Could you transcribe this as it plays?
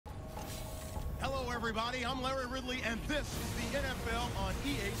everybody. I'm Larry Ridley, and this is the NFL on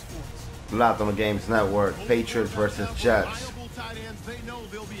EA Sports. Live on the Games Network. Patriots versus Jets. Tight ends they know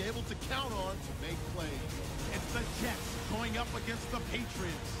they'll be able to count on to make plays. It's the Jets going up against the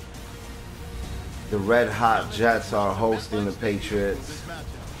Patriots. The Red Hot Jets are hosting the Patriots.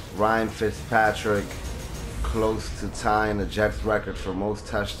 Ryan Fitzpatrick close to tying the Jets record for most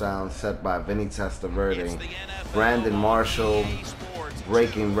touchdowns set by Vinny Testaverde. Brandon Marshall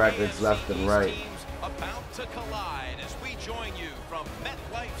breaking records left and right. About to collide as we join you from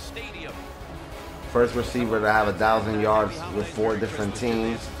MetLife Stadium. First receiver to have 1,000 yards with 4 different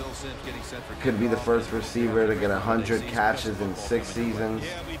teams. Could be the first receiver to get 100 catches in 6 seasons.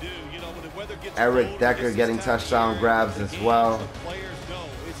 Eric Decker getting touchdown grabs as well.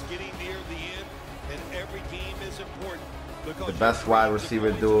 The best wide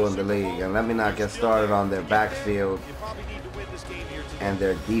receiver duo in the league. And let me not get started on their backfield and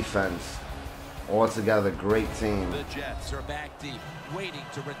their defense. Altogether, great team. The Jets are back deep, waiting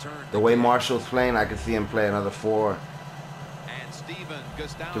to return. The way Marshall's playing, I could see him play another 4,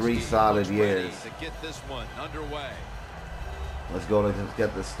 3 solid years. To get this one underway. Let's go. Let's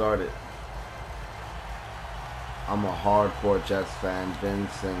get this started. I'm a hardcore Jets fan, been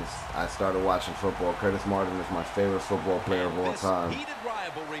since I started watching football. Curtis Martin is my favorite football player of all time. Heated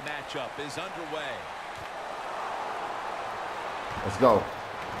rivalry matchup is underway. Let's go.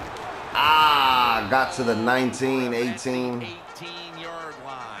 Got to the 19, 18. 18-yard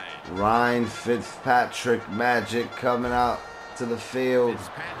line. Ryan Fitzpatrick magic coming out to the field.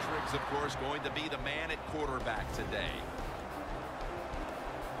 Fitzpatrick's, of course, going to be the man at quarterback today.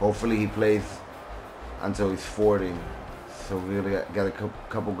 Hopefully he plays until he's 40. So we're going to get a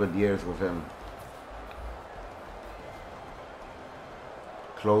couple good years with him.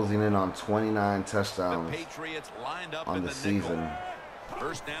 Closing in on 29 touchdowns on the season.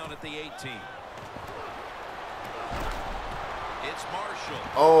 First down at the 18. It's Marshall.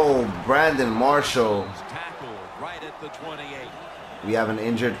 Oh, Brandon Marshall. Tackled right at the 28. We have an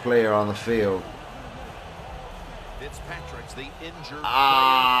injured player on the field. Fitzpatrick's the injured player.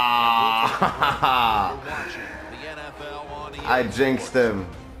 I jinxed him.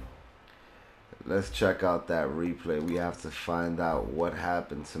 Let's check out that replay. We have to find out what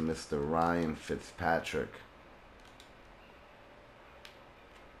happened to Mr. Ryan Fitzpatrick.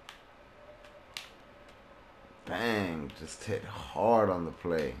 Bang, just hit hard on the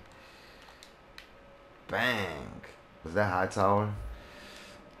play. Bang. Was that Hightower?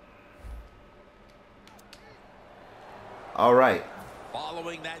 All right.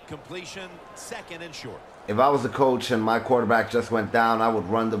 Following that completion, second and short. If I was a coach and my quarterback just went down, I would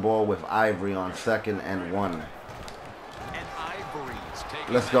run the ball with Ivory on 2nd and 1. And Ivory's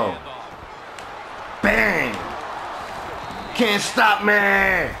taking Let's go. Bang! Can't stop me!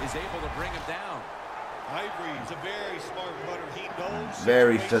 Is able to bring him down. Ivory's a very smart runner. He knows.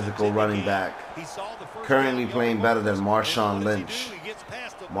 Very physical running back. Currently playing better than Marshawn Lynch.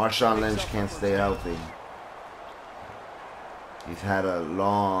 Marshawn Lynch can't stay healthy. He's had a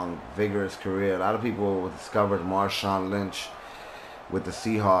long, vigorous career. A lot of people discovered Marshawn Lynch with the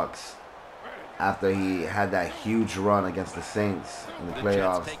Seahawks after he had that huge run against the Saints in the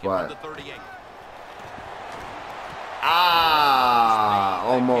playoffs. But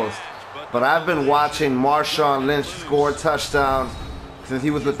almost. But I've been watching Marshawn Lynch score touchdowns since he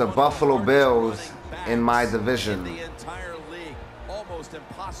was with the Buffalo Bills in my division. The entire league, almost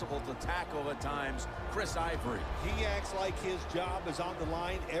impossible to tackle at times. Chris Ivory. He acts like his job is on the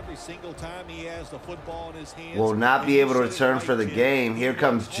line every single time he has the football in his hands. Will not be able to return for the game. Here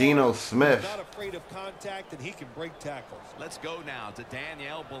comes Geno Smith. Not afraid of contact, and he can break tackles. Let's go now to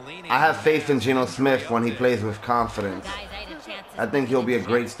Danielle Bellini. I have faith in Geno Smith when he plays with confidence. I think he'll be a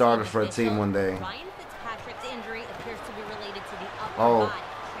great starter for a team one day. Ryan Fitzpatrick's injury appears to be related to the upper Oh. body.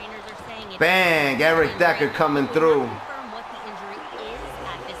 Trainers are saying it's Bang! Eric Decker coming through. confirm what the injury is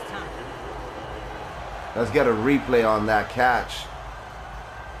at this time. Let's get a replay on that catch.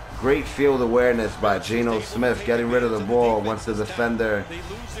 Great field awareness by Geno Smith, getting rid of the ball once the defender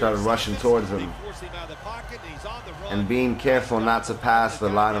started rushing towards him. And being careful not to pass the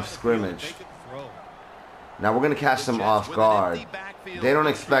line of scrimmage. Now we're going to catch them off guard. They don't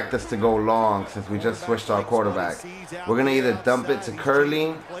expect us to go long since we just switched our quarterback. We're going to either dump it to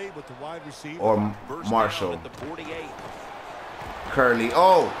Curley or Marshall. Curley.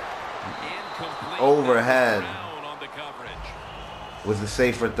 Oh! Overhead was the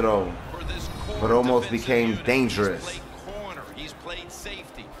safer throw, but almost became dangerous. He's played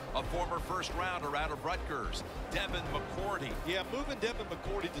safety. a former first-rounder out of Rutgers, Devin McCourty. Yeah, moving Devin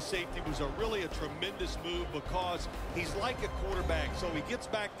McCourty to safety was really a tremendous move because he's like a quarterback. So he gets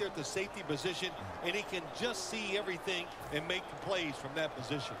back there at the safety position, and he can just see everything and make the plays from that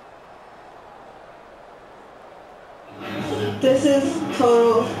position. This is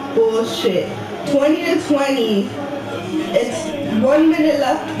total bullshit. 20-20. It's 1 minute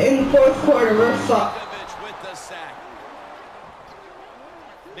left in the fourth quarter. We're fucked. With the sack.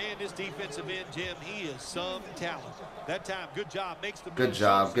 Man, this defensive end, Jim, he is some talent. That time, good job. Makes the move. Good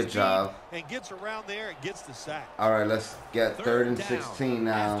job, good job. And gets around there and gets the sack. All right, let's get third and 16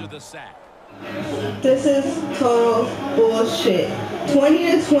 now. After the sack. This is total bullshit.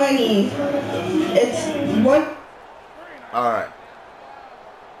 20-20. It's one. All right.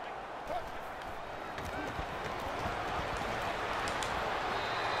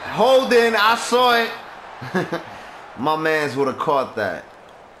 Holding, I saw it. My mans would have caught that.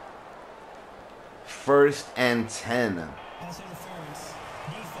 1st and 10. Pass interference.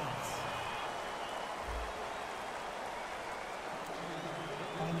 Defense.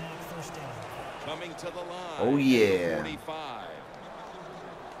 Automatic first down. Coming to the line. Oh, yeah. 45.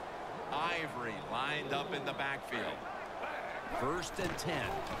 Ivory lined up in the backfield. 1st and 10.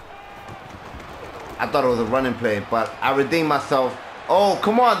 I thought it was a running play, but I redeemed myself. Oh,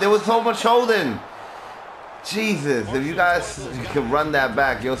 come on. There was so much holding. Jesus. If you guys could run that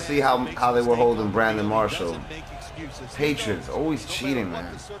back, you'll see how they were holding Brandon Marshall. Patriots always cheating,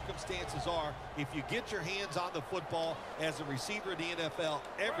 man. The circumstances are, if you get your hands on the football as a receiver in the NFL,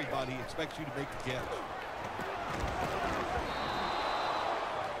 everybody expects you to make the catch.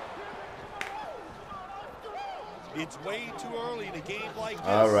 It's way too early in a game like this.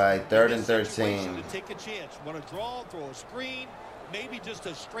 All right, 3rd and 13. To take a chance. Want to draw, throw a screen, maybe just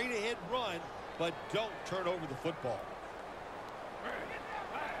a straight ahead run, but don't turn over the football.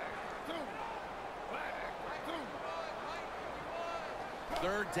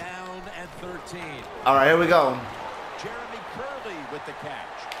 Third down and 13. All right, here we go. Jeremy Curley with the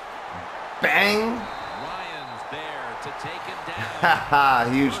catch. Bang. Ryan's there to take him down. Haha,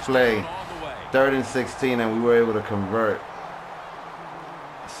 huge First play. down on the way. 3rd and 16, and we were able to convert.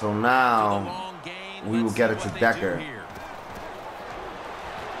 So now we will get it to Decker.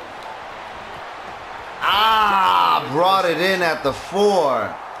 Ah, brought it in at the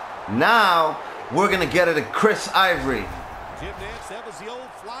 4. Now we're going to get it to Chris Ivory,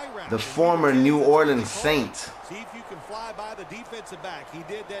 the former New Orleans Saint. See if you can fly by the defensive back. He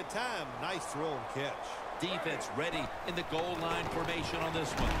did that time. Nice throw and catch. Defense ready in the goal line formation on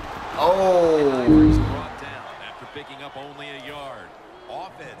this one. Oh. Ivory's brought down after picking up only a yard.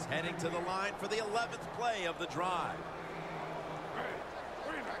 Offense heading to the line for the 11th play of the drive.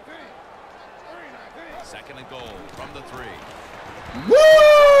 2nd and goal from the 3.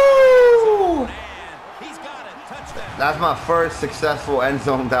 Woo! And he's got it. Touchdown. That's my first successful end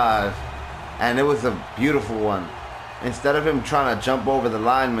zone dive, and it was a beautiful one. Instead of him trying to jump over the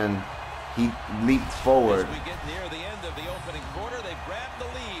lineman, he leaped forward. As we get near the end of the opening quarter, they've grabbed the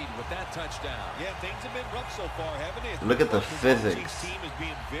lead with that touchdown. Yeah, things have been rough so far, haven't they? Look at the physics. Team is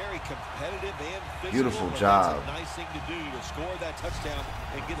being very competitive and physical. Beautiful and job. That's a nice thing to do to score that touchdown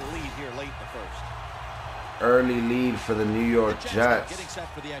and get a lead here late in the first. Early lead for the New York Jets. Getting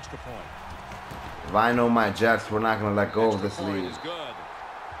set for the extra point. If I know my Jets, we're not going to let go of this lead. Is good.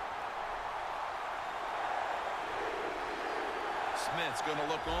 Smith's going to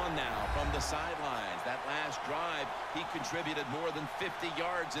look on now from the sidelines. That last drive, he contributed more than 50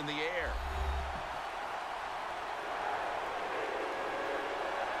 yards in the air.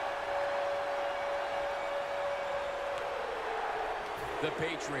 The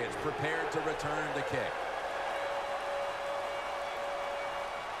Patriots prepared to return the kick.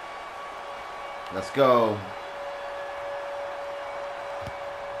 Let's go.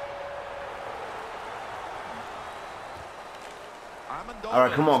 All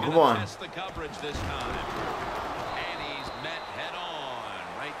right, come on, come on. Test the coverage this time. And he's met head on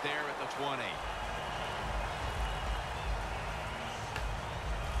right there at the 20.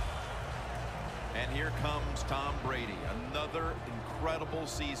 And here comes Tom Brady. Another incredible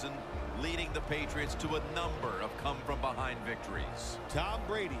season, leading the Patriots to a number of come-from-behind victories. Tom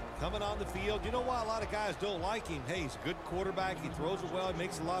Brady coming on the field. You know why a lot of guys don't like him? Hey, he's a good quarterback. He throws it well. He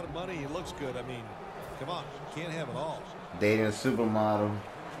makes a lot of money. He looks good. I mean, come on. Can't have it all. Dating a supermodel.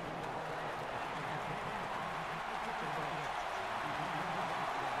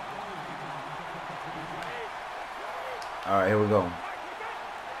 All right, here we go.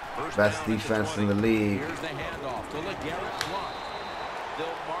 Best defense in the league. Here's the handoff to LeGarrette Blount. They'll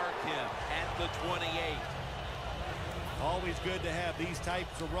mark him at the 28. Always good to have these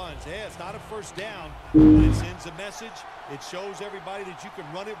types of runs. Yeah, it's not a first down, but it sends a message. It shows everybody that you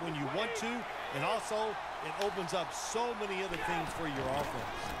can run it when you want to, and also it opens up so many other things for your offense.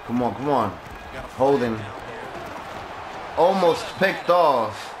 Come on, come on. Holding. Almost picked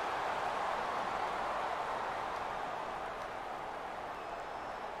off.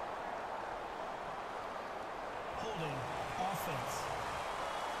 Holding. Offense.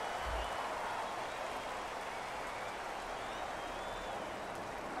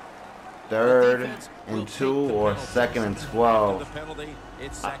 Third and 2 or second and 12.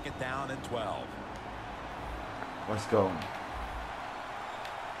 It's second down and 12. Let's go.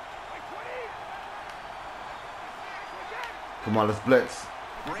 Come on, let's blitz.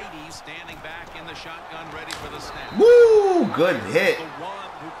 Brady standing back in the shotgun, ready for the snap. Woo! Good hit. The one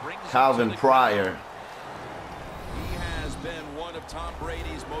who brings it Calvin to the Pryor. ground. He has been one of Tom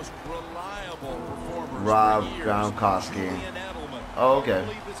Brady's most reliable performers. Rob for years. Gronkowski. Julian Edelman. Oh, okay. I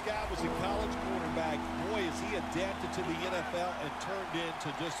believe this guy was a college quarterback. Boy, has he adapted to the NFL and turned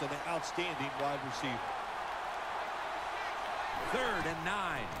into just an outstanding wide receiver. 3rd and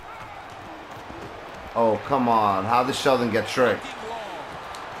 9. Oh, come on. How did Sheldon get tricked?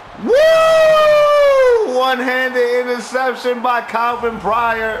 Long. Woo! One-handed interception by Calvin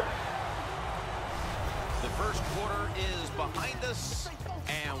Pryor. The first quarter is behind us,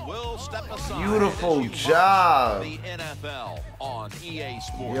 and we'll step aside. Beautiful as you job. watch the NFL on EA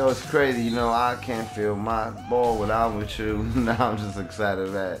Sports. Yo, it's crazy. You know, I can't feel my ball without with you. Now I'm just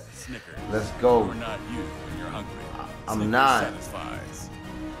excited, man. Let's go. You're not you when you're hungry. I'm Snickers not. satisfies.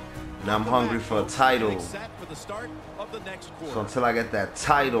 Now I'm hungry for a title. Set for the start of the next quarter. So until I get that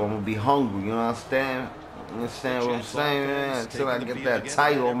title, I'm gonna be hungry. You know what I'm saying? You understand what I'm saying, man? Until I get that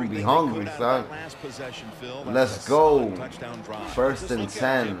title, I'm gonna be hungry, son. Let's go. First and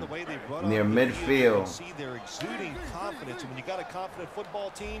 10 near midfield. See, they're exuding confidence. And when you got a confident football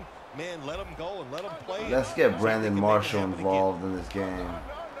team, man, let them go and let them play. Let's get Brandon Marshall involved in this game.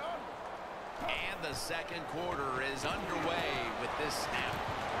 And the second quarter is underway with this snap.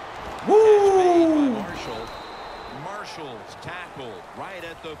 Woo! Marshall. Marshall's tackled right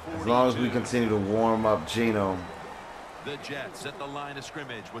at the 42. As long as we continue to warm up Geno. The Jets at the line of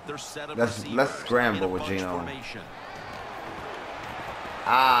scrimmage with their set of Let's receivers scramble in a with bunch Geno. formation.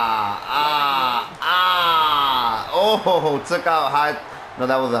 Oh, took out high. No,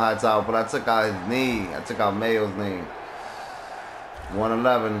 that was a high tower, but I took out his knee. I took out Mayo's knee.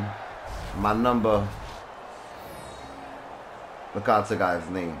 111. My number. Look how I took out his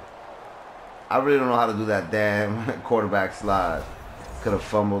knee. I really don't know how to do that damn quarterback slide. Could have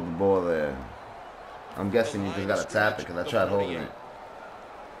fumbled the ball there. I'm guessing you just got to tap it because I tried holding it.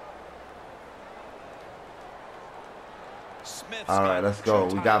 All right, let's go.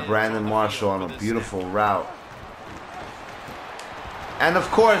 We got Brandon Marshall on a beautiful route. And of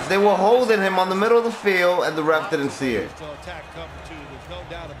course, they were holding him on the middle of the field and the ref didn't see it. Attack cover two. There's no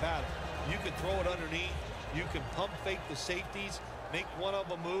doubt about it. You can throw it underneath. You can pump fake the safeties, make one of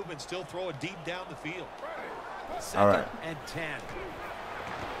them move, and still throw it deep down the field. All right. And 10.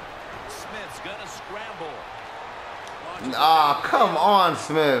 Smith's gonna scramble. Come on,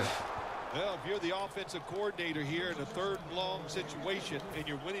 Smith. Well, if you're the offensive coordinator here in a third and long situation and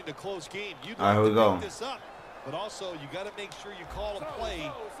you're winning a close game, you'd like to pick this up. But also, you got to make sure you call a play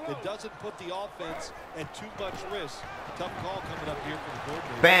that doesn't put the offense at too much risk. Tough call coming up here for the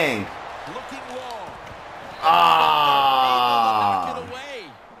coordinator. Bang. Looking long.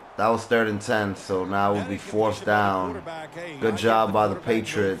 That was 3rd and 10, so now we'll be 4th down. Good job by the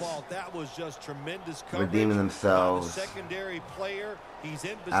Patriots redeeming themselves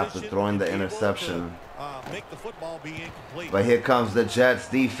after throwing the interception. But here comes the Jets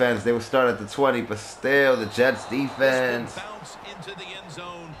defense. They will start at the 20, but still the Jets defense. Bounce into the end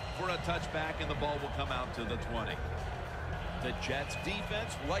zone for a touchback, and the ball will come out to the 20. The Jets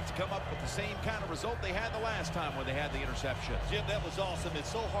defense would like to come up with the same kind of result they had the last time when they had the interception. Jim, that was awesome. It's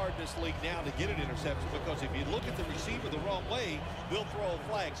so hard in this league now to get an interception because if you look at the receiver the wrong way, they'll throw a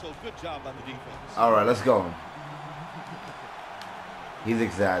flag. So good job on the defense. All right, let's go. He's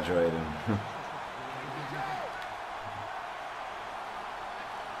exaggerating.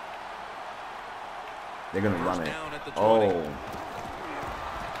 They're going to run it. Oh.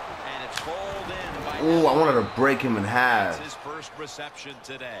 Ooh, I wanted to break him in half. His first reception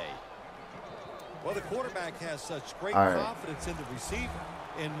today. Well, the quarterback has such great confidence in the receiver,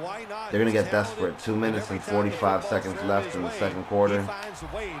 and why not? They're gonna get desperate. 2 minutes and 45 seconds left in the second quarter. He finds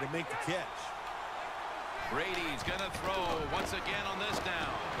a way to make the catch. Brady's gonna throw once again on this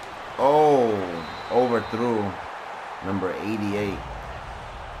down. Oh, overthrew number 88.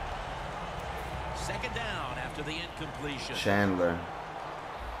 Second down after after the incompletion. Chandler.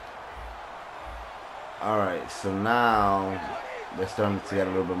 All right, so now they're starting to get a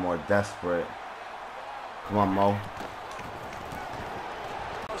little bit more desperate. Come on, Mo.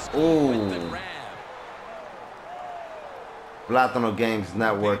 Ooh. Platono Games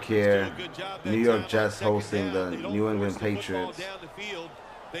Network here. New York Jets hosting the New England Patriots.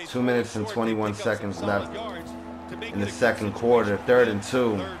 2 minutes and 21 seconds left in the second quarter. 3rd and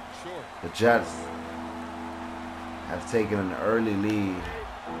 2. The Jets have taken an early lead.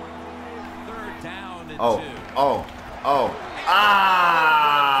 Oh. Ah!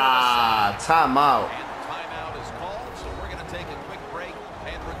 Timeout. Timeout is called, so we're going to take a quick break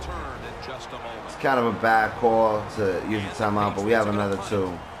and return in just a moment. It's kind of a bad call to use the timeout, but we have another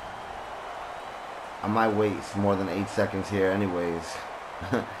 2. I might waste more than 8 seconds here anyways.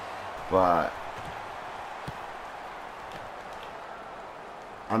 But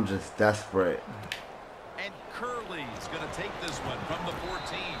I'm just desperate. And Curley's going to take this one from the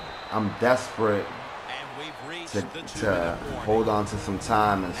 14. I'm desperate to hold on to some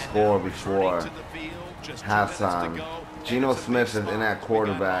time and score before halftime. Geno Smith is in at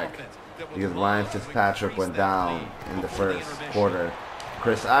quarterback because Ryan Fitzpatrick went down in the first quarter.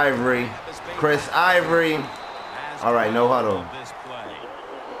 Chris Ivory. All right, no huddle.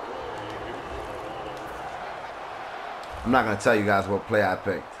 I'm not going to tell you guys what play I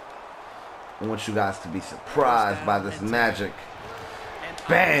picked. I want you guys to be surprised by this magic.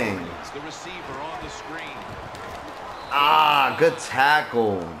 Bang! Ah, good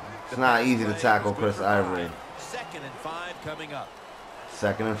tackle. It's not easy to tackle Chris Ivory. 2nd and 5 coming up.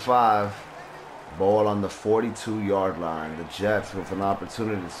 2nd and 5. Ball on the 42-yard line. The Jets with an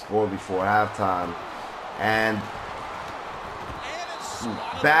opportunity to score before halftime. And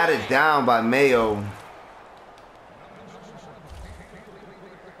batted down by Mayo.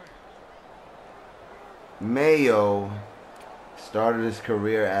 Mayo started his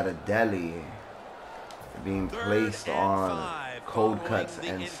career at a deli, being placed on cold cuts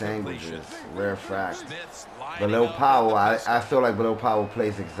and sandwiches. Rare fact. Bilal Powell, I feel like Bilal Powell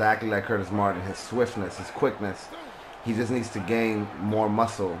plays exactly like Curtis Martin. His swiftness, his quickness. He just needs to gain more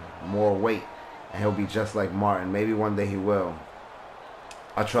muscle, more weight, and he'll be just like Martin. Maybe one day he will.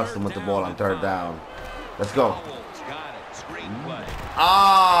 I trust him with the ball on 3rd down. Let's go.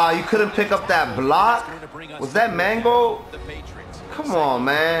 Ah, you couldn't pick up that block? Was that Mango? Come on,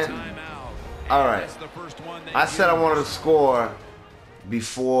 man. All right. I said I wanted to score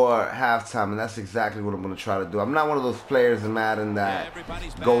before halftime, and that's exactly what I'm going to try to do. I'm not one of those players in Madden that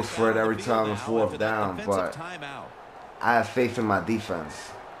goes for it every time on 4th down, but I have faith in my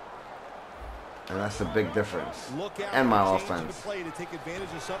defense. And that's a big difference. And my offense.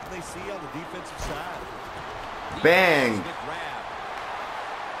 Bang!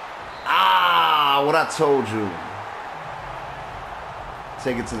 Ah, what I told you.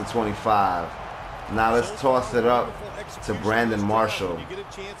 Take it to the 25. Now let's toss it up to Brandon Marshall. You get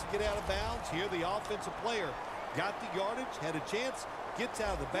a chance to get out of bounds. Here the offensive player got the yardage, had a chance, gets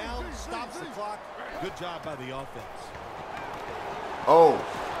out of the bounds, stops the clock. Good job by the offense. Oh,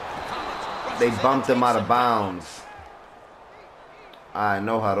 they bumped him out of bounds. I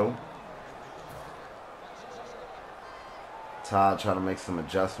know huddle. Todd trying to make some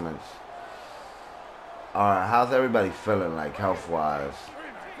adjustments. All right, how's everybody feeling, like health-wise?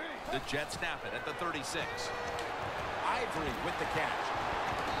 The Jets snap it at the 36. Ivory with the catch.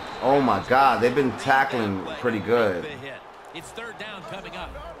 Oh my God, they've been tackling pretty good. It's 3rd down coming up.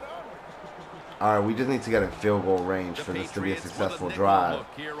 All right, we just need to get in field goal range for this to be a successful drive.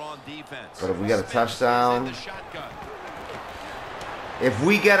 But if we get a touchdown,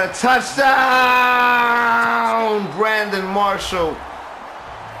 Brandon Marshall,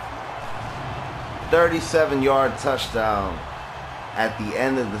 37-yard touchdown at the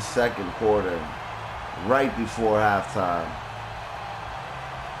end of the second quarter, right before halftime.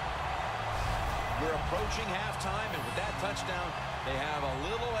 We're approaching halftime, and with that touchdown, they have a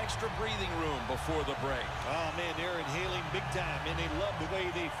little extra breathing room before the break. Oh, man, they're inhaling big time, and they love the way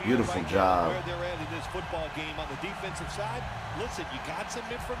they feel. Beautiful job. Where they're at in this football game on the defensive side. Listen, you got some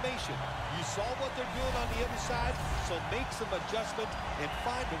information. You saw what they're doing on the other side, so make some adjustment and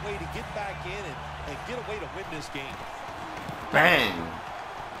find a way to get back in and get a way to win this game. Bang!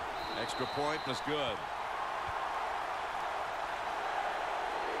 Extra point was good.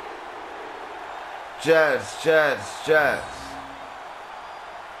 Jets.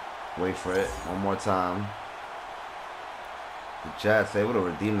 Wait for it. One more time. The Jets able to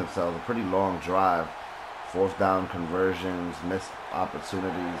redeem themselves. A pretty long drive. 4th down conversions, missed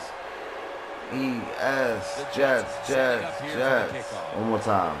opportunities. Jets. One more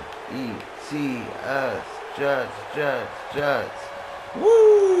time. ETS. Jets.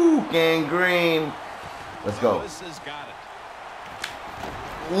 Woo! Gangrene. Let's go. Lewis has got it.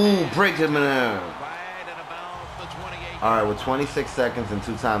 Ooh, break him in there. Right at about the 28. All right, with 26 seconds and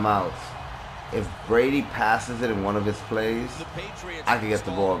 2 timeouts. If Brady passes it in one of his plays, The Patriots I could get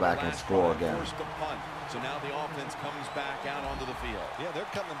the ball back and last score drive, again. forced a punt. So now the offense comes back out onto the field. Yeah, they're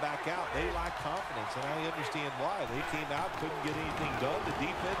coming back out. They lack confidence, and I understand why. They came out, couldn't get anything done. The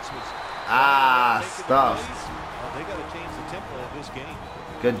defense was Stuffed. Well, they got to change the tempo of this game.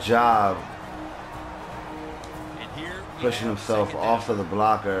 Good job. And here we Pushing have himself second off down. of the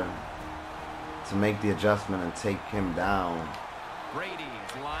blocker to make the adjustment and take him down. Brady's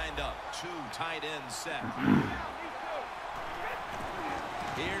lined up. 2 tight ends set.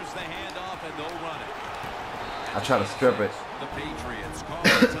 Here's the handoff, and they'll run it. I try to strip it. The Patriots call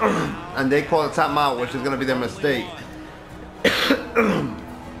it timeout. And they call a timeout, which is going to be their mistake.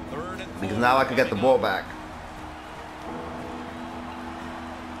 Because now I can get the ball back.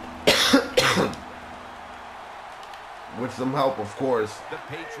 With some help, of course. The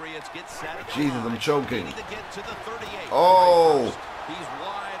Patriots get set at the Jesus, line. I'm choking. Needing to get to the 38. Oh. He's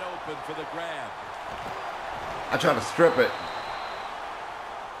wide open for the grab. I try to strip it.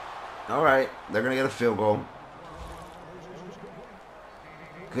 All right, they're going to get a field goal.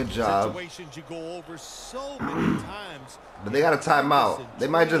 Good job. Situations you go over so many times. But they got a timeout. They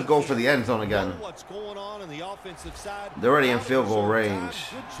might just go for the end zone again. What's going on the offensive side? They're already in field goal range.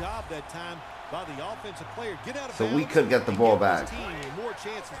 Good job that time by the offensive player. Get out of So we bounds could get the and ball give back. this team more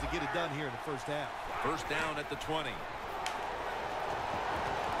chances to get it done here in the first half. First down at the 20.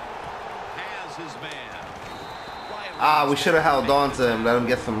 Has his man. We should have held on to him, let him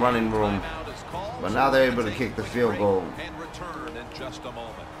get some running room. Timeout is called, But so now they're we're able to gonna kick the take a field break goal. And return in just a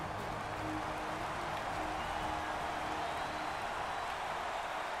moment.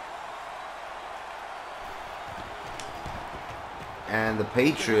 And the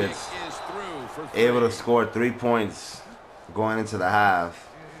Patriots Is through for 3. able to score 3 points going into the half.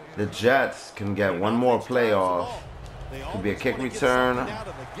 The Jets can get one more play off. Could be a kick return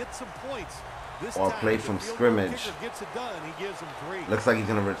or play from scrimmage. Looks like he's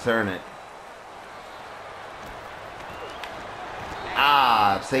going to return it.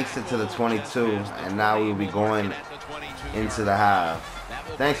 Takes it to the 22, and now we'll be going into the half.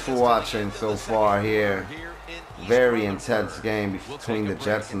 Thanks for watching so far here. Very intense game between the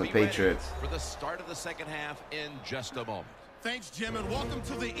Jets and the Patriots. For the start of the second half in just a moment. Thanks, Jim, and welcome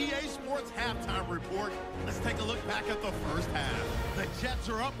to the EA Sports Halftime Report. Let's take a look back at the first half. The Jets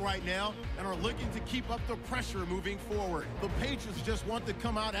are up right now and are looking to keep up the pressure moving forward. The Patriots just want to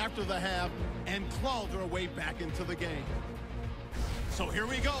come out after the half and claw their way back into the game. So here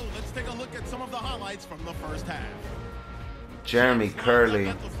we go. Let's take a look at some of the highlights from the first half. Jeremy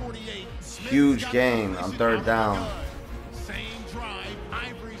Curley, huge gain on third down.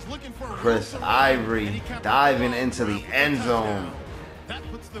 Chris Ivory diving into the end zone. That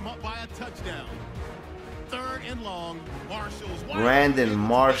puts them up by a touchdown. Third and long. Brandon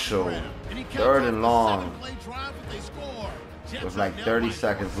Marshall, third and long. With like 30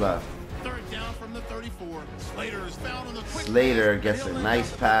 seconds left. Third down from the 34. Slater is found on the quick Slater pass. gets a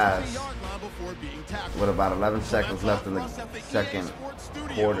nice pass with about 11 seconds left in the second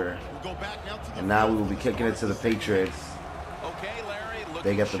quarter. And now we will be kicking it to the Patriots. Okay, Larry,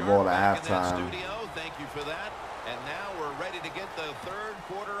 They get the ball at halftime. Thank you for that. And now we're ready to get the third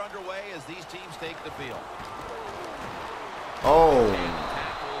quarter underway as these teams take the field. Oh,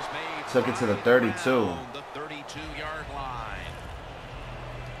 Tackles made took it to the 32. around the 32-yard line.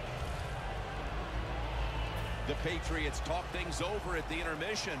 The Patriots talk things over at the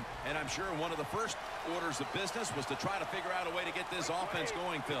intermission, and I'm sure one of the first orders of business was to try to figure out a way to get this offense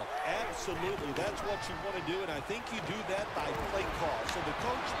going, Phil. Absolutely. That's what you want to do, and I think you do that by play call. So the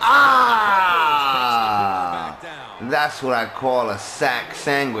coach... That's what I call a sack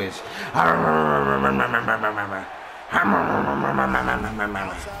sandwich. Outside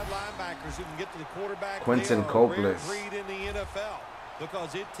linebackers who can get to the quarterback. Quentin They are Copeland. rare breed in the NFL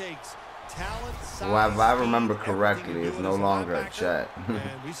because it takes talent, size, Well, if I remember speed, correctly, everything to it's do no as a longer a linebacker. Jet. And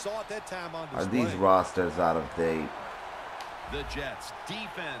we saw it that time on Are display. these rosters out of date? The Jets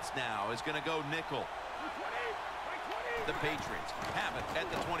defense now is going to go nickel. The Patriots have it at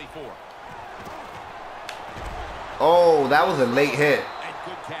the 24. Oh, that was a late hit. And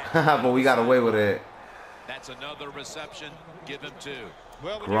good catch. But we got away with it. That's another reception. Give him 2.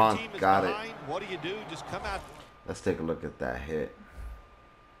 Well, when Gronk your team is got it. behind, what do? Just come out. Let's take a look at that hit.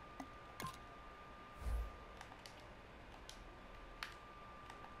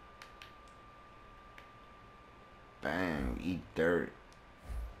 Bang, eat dirt.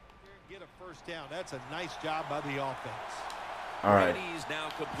 Get a first down. That's a nice job by the offense. All right.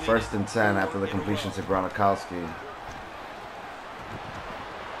 1st and 10 after the completion to Gronkowski.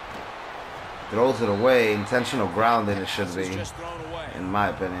 Throws it away. Intentional grounding it should be, in my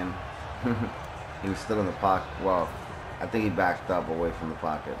opinion. He was still in the pocket. Well, I think he backed up away from the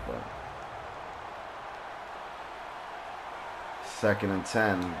pocket, but 2nd and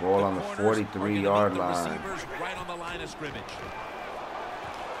 10. Ball on the 43-yard line. Right on the line of scrimmage.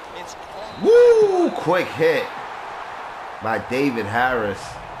 Woo! Quick hit by David Harris.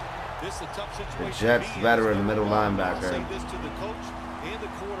 This is a tough situation. The Jets veteran middle linebacker. Say this to the coach and the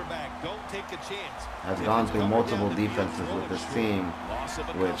quarterback. Don't take a chance. Has gone through multiple defenses with this team,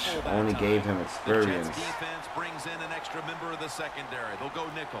 which only gave him experience. Defense brings in an extra member of the secondary. They'll go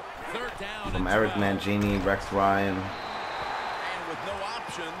nickel. 3rd down. From Eric Mangini, Rex Ryan, And with no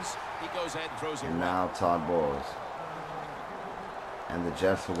options, he goes ahead and throws it. and now Todd Bowles. And the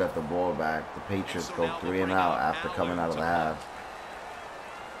Jets will get the ball back. The Patriots go 3 and out after coming out of the half.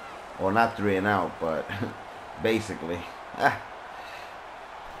 Well, not 3 and out, but basically.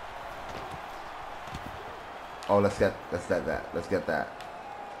 Oh, let's get that.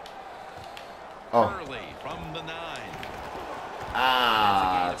 Oh. Early from the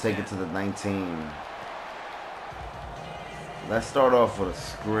 9. Take it to the 19. Let's start off with a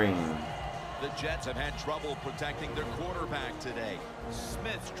screen. The Jets have had trouble protecting their quarterback today.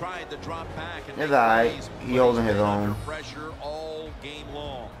 Smith tried to drop back and It's all right. He holding his own. Pressure all game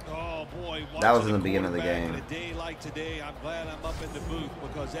long. Oh boy, That was in the beginning of the game. In a day like today, I'm glad I'm up in the booth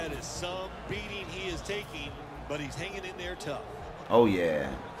because that is some beating he is taking, but he's hanging in there tough. Oh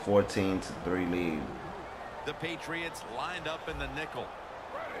yeah, 14-3 lead. The Patriots lined up in the nickel.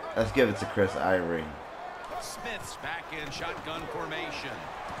 Let's give it to Chris Ivory. Smith's back in shotgun formation.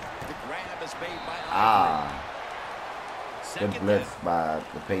 The grab is made by Ivory. Good blitz by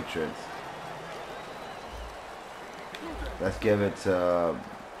the Patriots. Let's give it to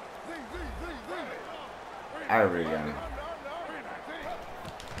Ivory again.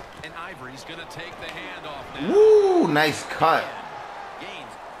 And Ivory's going to take the handoff now. Woo! Nice cut.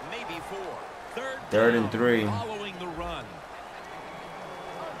 Gains maybe 4. 3rd and 3. Following the run.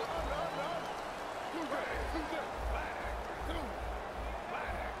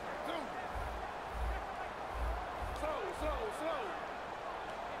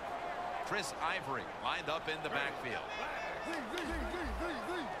 Chris Ivory lined up in the backfield.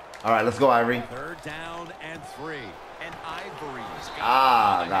 All right, let's go, Ivory. 3rd down and 3. And Ivory's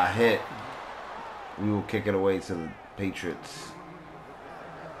got hit. We will kick it away to the Patriots.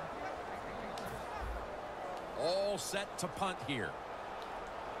 All set to punt here.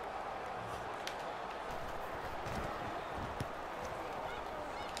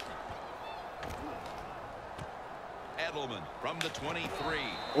 Edelman from the 23.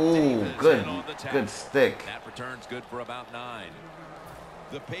 Ooh, good stick. That return's good for about 9.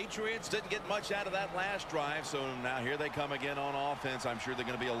 The Patriots didn't get much out of that last drive, so now here they come again on offense. I'm sure they're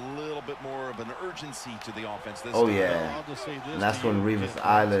going to be a little bit more of an urgency to the offense this time. Yeah. I'll just say this, And that's when Revis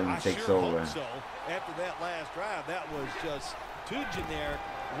Island takes over. So. After that last drive, that was just too generic.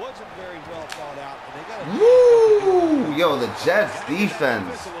 Wasn't very well thought out. And they got Woo! Yo, the Jets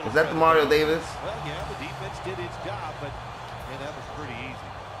defense. Was that the Mario Davis? Well, yeah, the defense did its job, but man, that was pretty easy.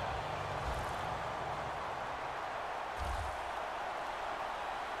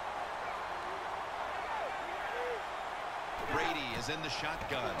 Brady is in the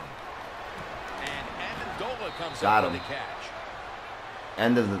shotgun. And Amendola comes Got up him. with the catch.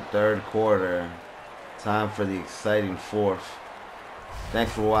 End of the 3rd quarter. Time for the exciting 4th.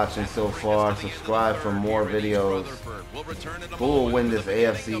 Thanks for watching so far. Subscribe for more videos. Who will win this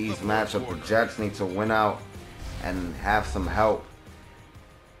AFC East matchup? The Jets need to win out and have some help.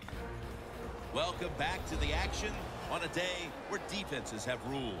 Welcome back to the action on a day where defenses have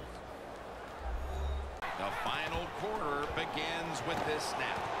ruled. The final quarter begins with this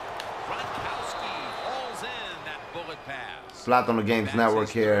snap. Gronkowski hauls in that bullet pass. Slapped on the Games Network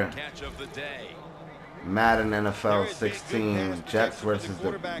here. Catch of the day. Madden NFL 16. Jets versus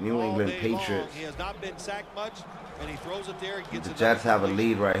the New England Patriots. He has not been sacked much, and he throws it there and gets The Jets have a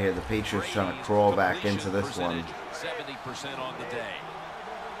lead right here. The Patriots trying to crawl back into this one. 70% on the day.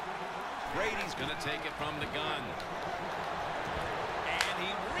 Brady's going to take it from the gun. And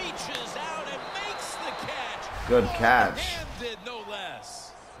he reaches out and makes the catch. Good catch. And did no less.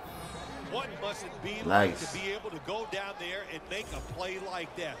 What must it be like Nice. to be able to go down there and make a play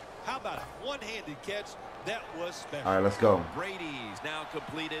like that? How about a one-handed catch? That was special. All right, let's go. Brady's now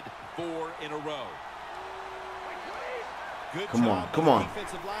completed 4 in a row. Good Come on, job come by on. the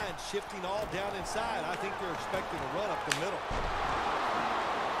defensive line shifting all down inside. I think they're expecting a run up the middle.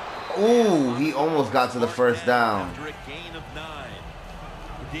 Ooh, he almost got to the first down. After a gain of 9.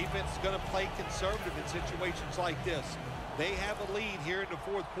 The defense is going to play conservative in situations like this. They have a lead here in the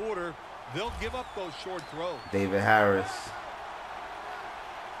fourth quarter. They'll give up those short throws. David Harris.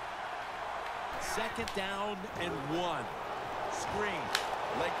 Second down and 1. Screen.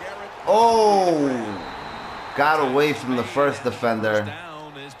 Oh, got away from the first defender.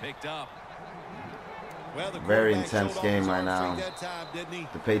 Down is picked up. Well, Very intense game right now.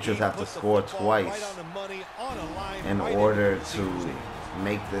 The Patriots have to score twice in order to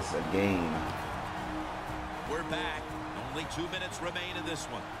make this a game. We're back. Only 2 minutes remain in this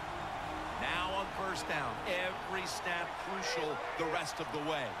one. Now on first down. Every snap crucial the rest of the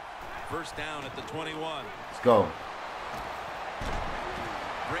way. First down at the 21. Let's go.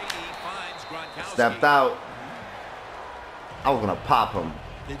 Brady finds Gronkowski. Stepped out. I was going to pop him.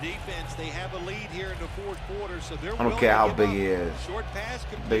 The defense, they have a lead here in the fourth quarter, so they're I don't care how big he is. Short pass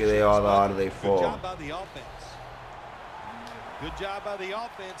Bigger they are, the harder they Good fall. job by the offense. Good job by the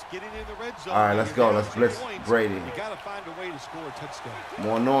offense getting in the red zone. All right, let's go. Let's blitz Brady. You got to find a way to score a touchdown.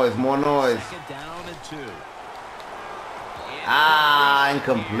 More noise, more noise. Second down and 2. Ah,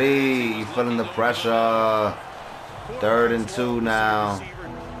 incomplete. He's feeling the pressure. 3rd and 2 now.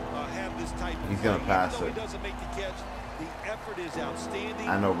 He's going to pass it. The effort is outstanding.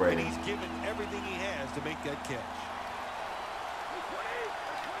 I know Brady. And he's given everything he has to make that catch.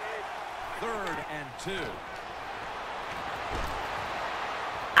 3rd and 2.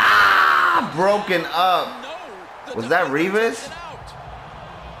 Ah, broken up. Was that Revis?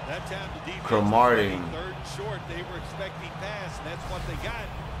 That time the defense Cromartie. 3rd and short. They were expecting pass, and that's what they got.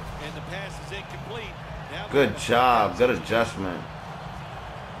 And the pass is incomplete. Now Good job. Good adjustment.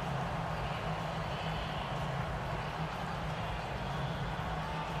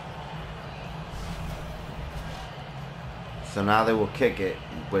 So now they will kick it,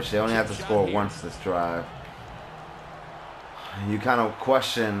 which they only have to score once this drive. You kind of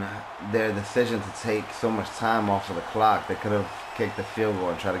question their decision to take so much time off of the clock. They could have kicked the field goal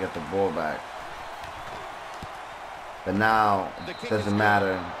and tried to get the ball back. But now, it doesn't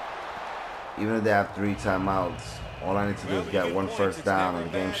matter. Even if they have 3 timeouts, all I need to do is get 1 first down and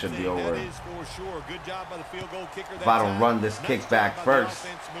the game should be over. If I don't run this kick back first.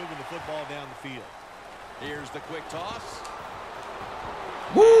 Here's the quick toss.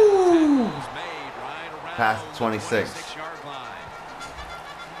 Woo! Right Past 26. 26-yard line.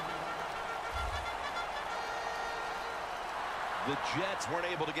 The Jets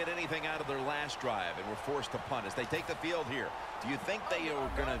weren't able to get anything out of their last drive and were forced to punt as they take the field here. Do you think they are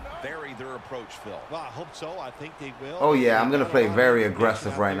going to vary their approach, Phil? Well, I hope so. I think they will. Oh yeah, I'm going to play very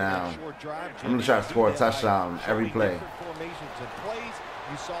aggressive right now. I'm going to try to score a touchdown every play.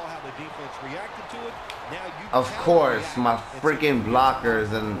 You saw how the defense reacted to it. Now you Of course, my freaking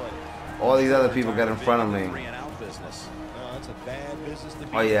blockers and all these other people get in front of me. That's a bad business to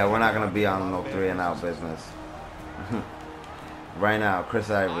be. Oh yeah, we're not going to be on no 3-and-out business. Right now, Chris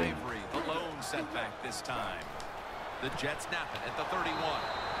Ivory. The lone setback this time. The Jets snap it at the 31.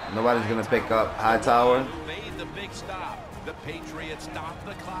 Nobody's going to pick up Hightower. Made the big stop. The Patriots stopped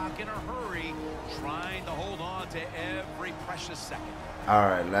the clock in a hurry, trying to hold on to every precious second. All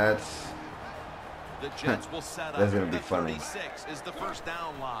right, let's. The Jets will set up. That's going to be funny. 36 is the first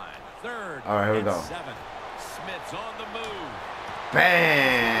down line. 3rd. All right, here we go. 7. Smith's on the move.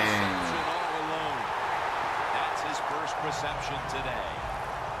 Bang! All alone. That's his first reception today.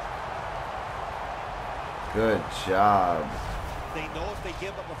 Good job. They know if they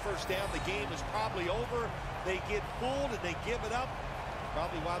give up a first down, the game is probably over. They get fooled and they give it up.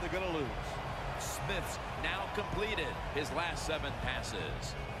 Probably why they're going to lose. Smith's now completed his last 7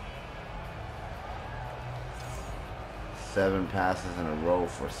 passes. 7 passes in a row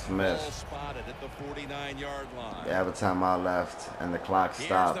for Ball Smith. spotted at the 49-yard line. They have a timeout left, and the clock Here's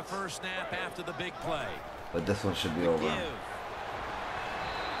stopped. the first snap after the big play. But this one should be over.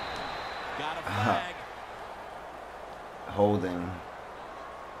 Got a flag. Holding.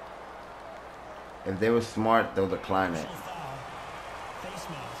 If they were smart, they'll decline it.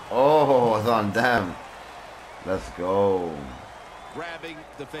 Oh, it's on them. Let's go. Grabbing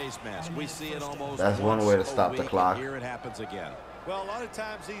the face mask. We see it almost. That's one way to stop the clock. Here it happens again. Well, a lot of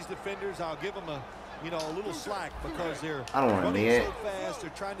times these defenders, I'll give them a little slack because they're I don't want to running knee it. so fast.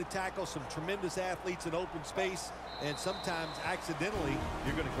 They're trying to tackle some tremendous athletes in open space, and sometimes accidentally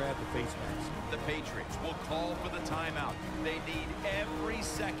you're going to grab the face mask. The Patriots will call for the timeout. They need every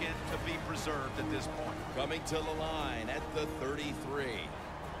second to be preserved at this point. Coming to the line at the 33.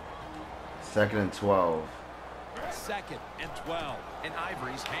 2nd and 12. 2nd and 12. And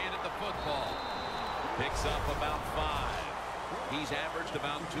Ivory's handed the football. Picks up about 5. He's averaged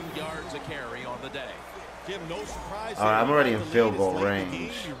about 2 yards a carry on the day. Jim, no surprise. All right, I'm already in field goal It's late range. in the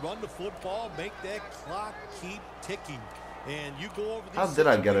game. You run the football, make that clock keep ticking. And you go over these How did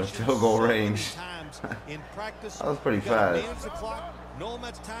I get in situations field goal so many range? times in practice. That was pretty You gotta fast. manage the clock, know how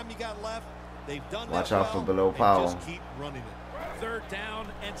much time you got left. They've done Watch that out for well, below and Powell. just keep running it. 3rd down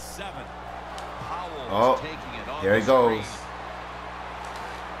and 7. Powell Oh, taking it on here he the goes. screen.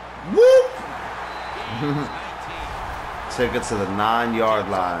 Whoop! Gains 19. Took it to the 9-yard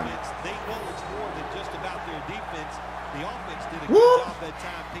line. They know it's more than just about their defense. The offense did a good Whoop. job that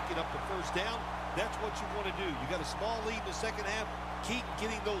time picking up the 1st down. That's what you want to do. You got a small lead in the 2nd half. Keep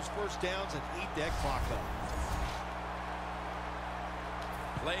getting those 1st downs and eat that clock up.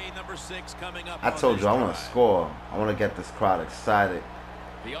 Play number 6 coming up. I told you I want to score. I want to get this crowd excited.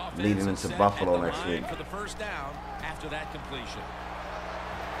 The offense leading is into set Buffalo at the next line week. for the 1st down after that completion.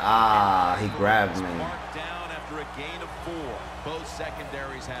 Ah, he grabbed me. Marked down after a gain of 4. Both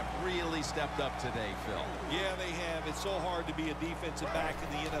secondaries have really stepped up today, Phil. Yeah, they have. It's so hard to be a defensive back in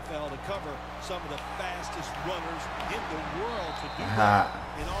the NFL to cover some of the fastest runners in the world to do that.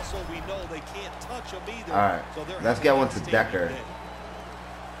 And also, we know they can't touch them either. All right, so let's get one to Decker.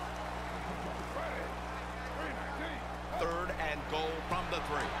 3rd and goal from the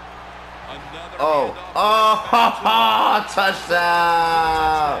 3. Another Oh, handoff.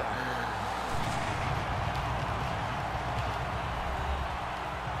 touchdown!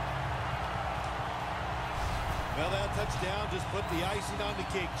 Well, that touchdown just put the icing on the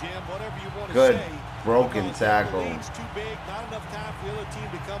cake, Jim. Whatever you want to Good say. broken Because tackle. The lead's too big. Not enough time for the other team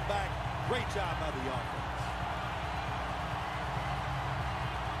to come back. Great job by the offense.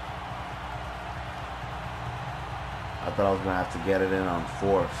 I thought I was going to have to get it in on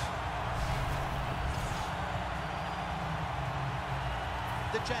 4th.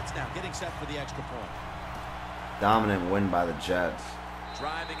 The Jets now getting set for the extra point. Dominant win by the Jets.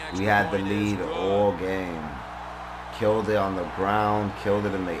 Driving extra We had the point is lead good. all game. Killed it on the ground, killed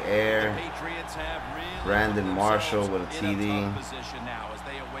it in the The air. Patriots have really Brandon put Marshall themselves with a in TD. tough position now as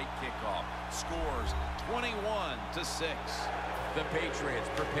they await kickoff. Scores 21-6. The Patriots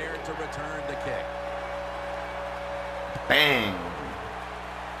prepared to return the kick. Bang!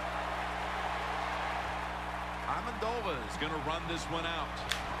 Amendola is going to run this one out.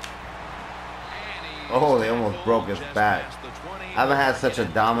 And he's Oh, they almost tackled broke his just back. past the 20. I haven't had such a At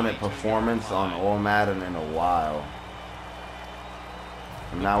the dominant 22-yard performance on line. all Madden in a while.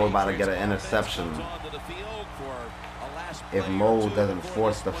 And now we're about to get an interception. If Mo doesn't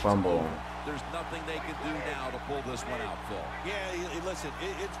force the fumble. There's nothing they can do now to pull this one out, Phil. Yeah, listen,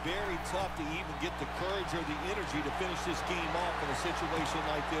 it's very tough to even get the courage or the energy to finish this game off in a situation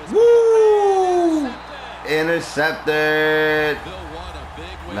like this. Woo! Intercepted. Phil, what a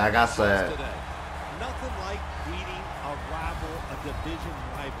big win Like I for us said, today. Nothing like beating a rival, a division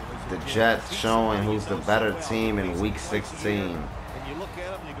rival. the Jets showing who's the better team in Week 16. And you look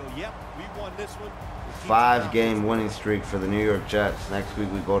at them and you go, yep, we won this one. 5-game winning streak for the New York Jets. Next week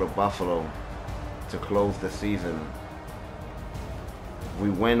we go to Buffalo to close the season. We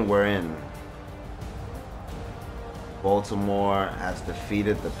win, we're in. Baltimore has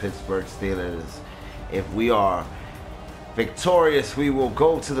defeated the Pittsburgh Steelers. If we are victorious, we will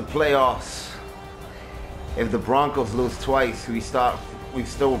go to the playoffs. If the Broncos lose twice, we still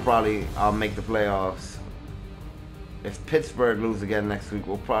will probably make the playoffs. If Pittsburgh lose again next week,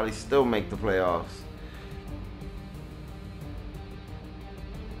 we'll probably still make the playoffs.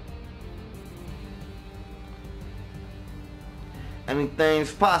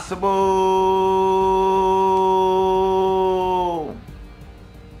 Anything's possible.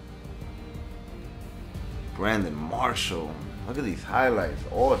 Brandon Marshall. Look at these highlights.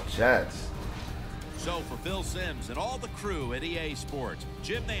 All Jets. So for Phil Simms and all the crew at EA Sports,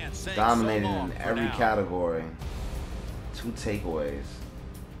 Jim Nance saying Dominated so long in for every now. category. 2 takeaways.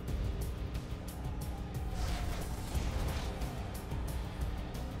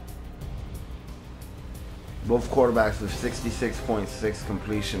 Both quarterbacks with 66.6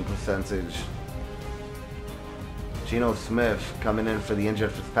 completion percentage. Geno Smith coming in for the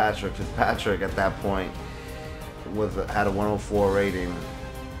injured Fitzpatrick. Fitzpatrick at that point had a 104 rating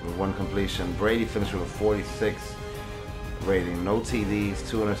with 1 completion. Brady finished with a 46 rating. No TDs,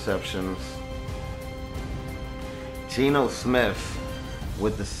 2 interceptions. Geno Smith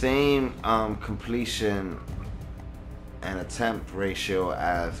with the same completion and attempt ratio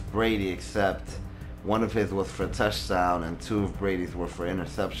as Brady, except one of his was for a touchdown and 2 of Brady's were for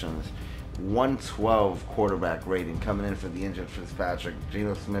interceptions. 112 quarterback rating coming in for the injured Fitzpatrick.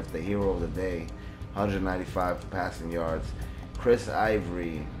 Geno Smith, the hero of the day. 195 passing yards. Chris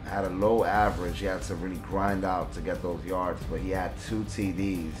Ivory had a low average. He had to really grind out to get those yards, but he had 2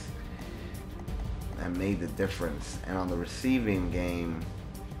 TDs and made the difference. And on the receiving game,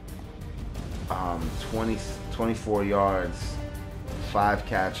 24 yards, 5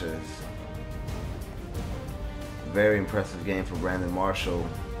 catches. Very impressive game for Brandon Marshall.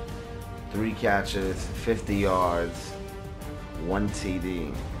 3 catches, 50 yards, 1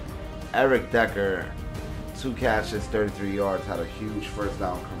 TD. Eric Decker, 2 catches, 33 yards, had a huge first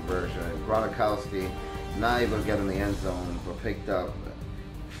down conversion. Gronkowski, not able to get in the end zone, but picked up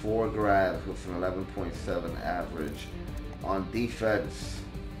 4 grabs with an 11.7 average. On defense,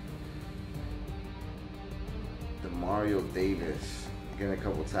 Mario Davis getting a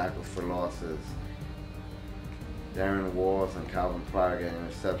couple tackles for losses. Darren Walls and Calvin Pryor getting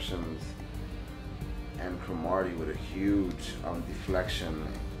interceptions. And Cromartie with a huge deflection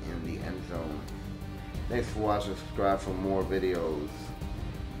in the end zone. Thanks for watching. Subscribe for more videos.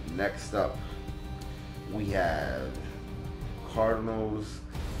 Next up, we have Cardinals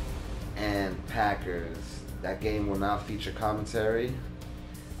and Packers. That game will not feature commentary.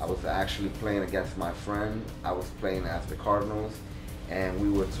 I was actually playing against my friend. I was playing as the Cardinals, and we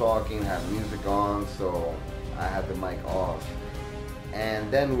were talking, had music on, so I had the mic off.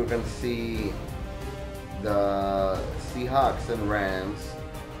 And then we're gonna see the Seahawks and Rams,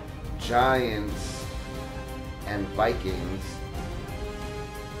 Giants and Vikings,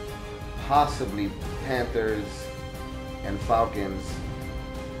 possibly Panthers and Falcons,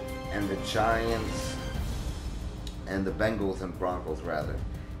 and the Giants and the Bengals and Broncos rather.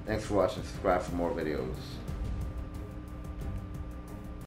 Thanks for watching. Subscribe for more videos.